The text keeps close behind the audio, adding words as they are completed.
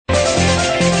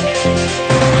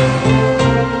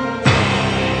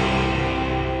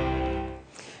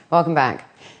Welcome back.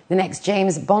 The next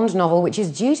James Bond novel, which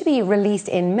is due to be released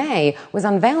in May, was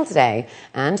unveiled today.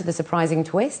 And to the surprising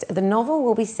twist, the novel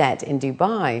will be set in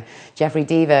Dubai. Jeffrey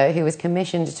Deaver, who was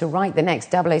commissioned to write the next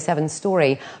 007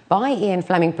 story by Ian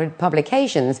Fleming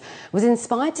Publications, was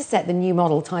inspired to set the new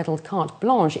model titled Carte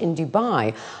Blanche in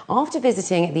Dubai after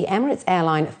visiting the Emirates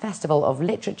Airline Festival of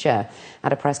Literature.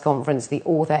 At a press conference, the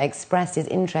author expressed his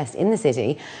interest in the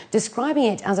city, describing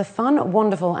it as a fun,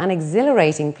 wonderful and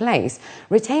exhilarating place,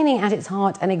 retaining at its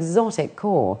heart an exotic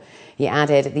core. He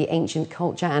added the ancient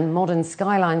culture and modern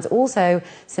skylines also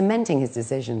cementing his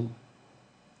decision.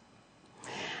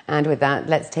 And with that,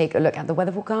 let's take a look at the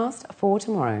weather forecast for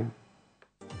tomorrow.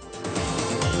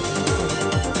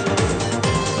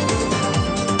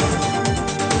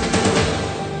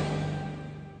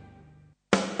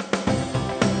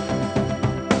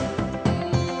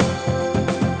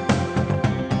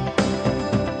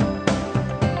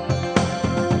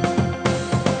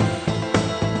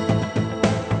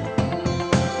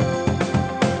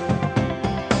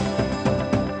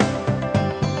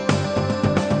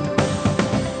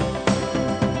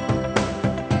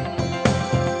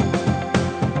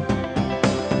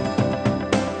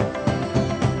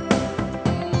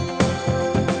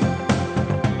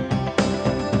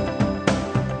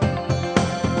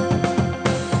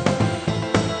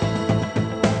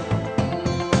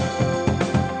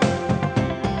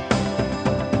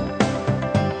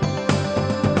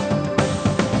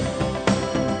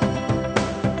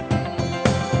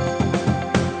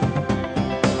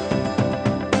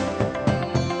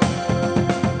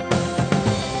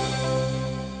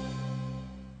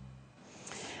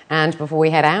 And before we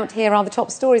head out, here are the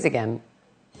top stories again.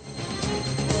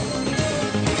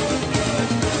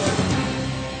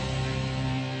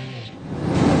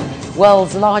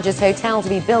 World's largest hotel to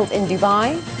be built in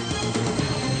Dubai.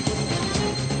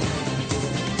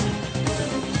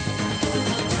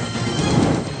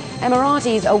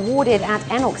 Emiratis awarded at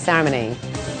ENOC ceremony.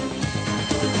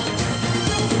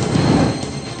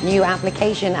 New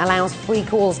application allows free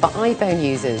calls for iPhone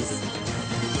users.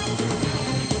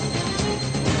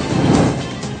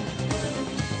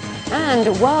 And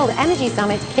World Energy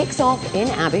Summit kicks off in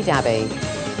Abu Dhabi.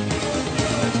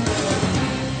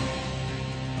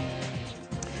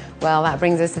 Well, that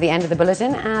brings us to the end of the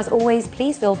bulletin. As always,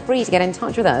 please feel free to get in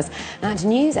touch with us at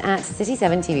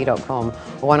news@city7tv.com,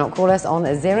 or why not call us on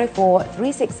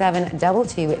 04367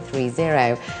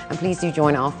 2230. And please do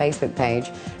join our Facebook page.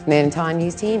 From the entire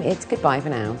news team, it's goodbye for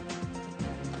now.